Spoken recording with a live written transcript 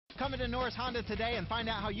Come into Norris Honda today and find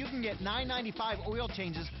out how you can get $9.95 oil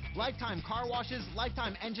changes, lifetime car washes,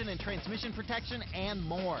 lifetime engine and transmission protection, and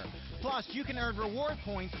more. Plus, you can earn reward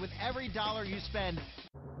points with every dollar you spend.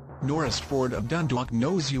 Norris Ford of Dundalk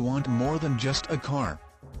knows you want more than just a car.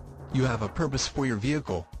 You have a purpose for your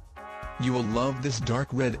vehicle. You will love this dark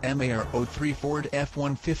red MAR03 Ford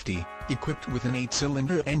F-150, equipped with an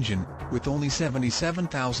 8-cylinder engine, with only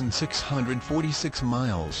 77,646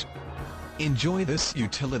 miles. Enjoy this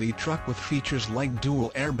utility truck with features like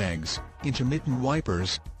dual airbags, intermittent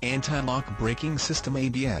wipers, anti-lock braking system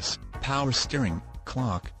ABS, power steering,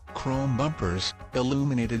 clock, chrome bumpers,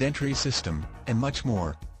 illuminated entry system, and much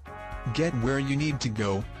more. Get where you need to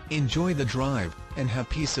go, enjoy the drive, and have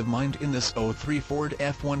peace of mind in this '03 Ford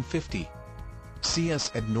F-150. See us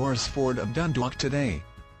at Norris Ford of Dundalk today.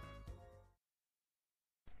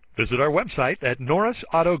 Visit our website at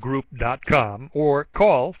norrisautogroup.com or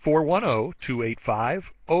call 410-285-0200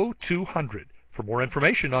 for more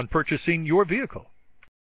information on purchasing your vehicle.